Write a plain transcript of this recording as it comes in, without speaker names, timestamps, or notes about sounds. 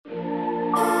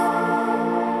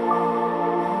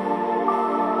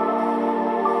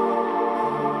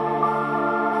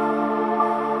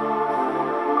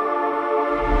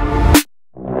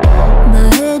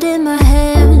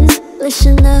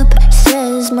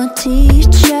my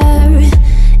teacher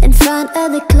in front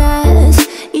of the class.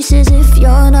 He says if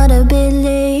you're not a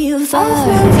believer, I'll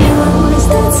love you, is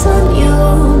that's on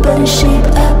you. Better shape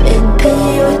up and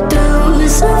pay your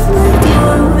dues. I'll love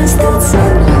you, is that's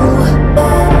on you.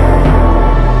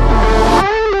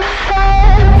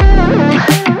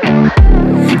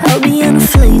 I'll be on a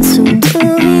flight soon to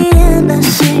Vienna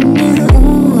singing,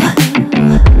 ooh.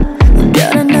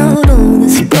 Gotta know all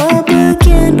this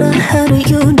propaganda, how do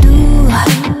you do?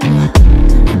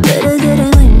 Better get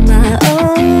it in my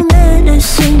own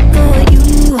medicine for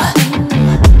you.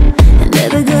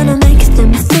 Never gonna make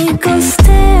them think I'll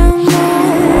stand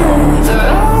there. For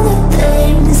all the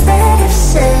things that I've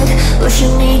said,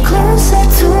 pushing me closer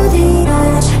to the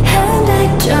edge. And I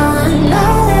don't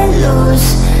know that lose,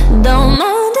 don't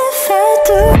mind if I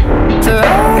do. For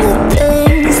all the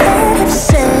things that I've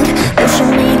said,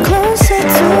 pushing me closer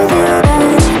to the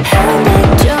edge. And I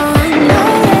don't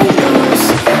know that lose,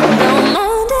 don't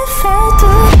mind if I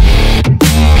do.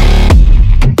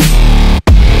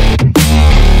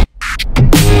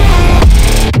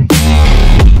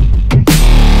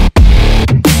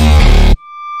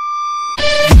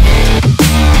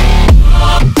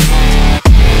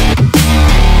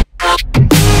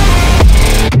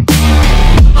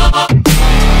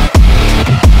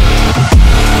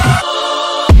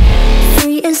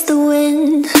 Free as the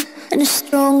wind and as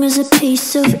strong as a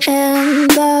piece of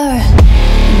amber.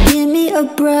 Give me a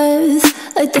breath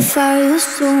like the fire you'll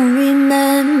soon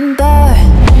remember.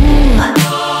 Ooh.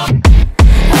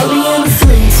 I'll be on the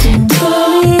fleet soon to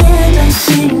the end. I'm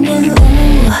singing,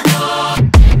 ooh.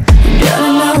 Gotta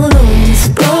know all this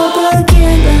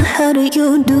propaganda, how do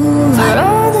you do? For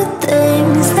all the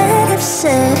things that I've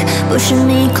said, pushing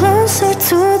me closer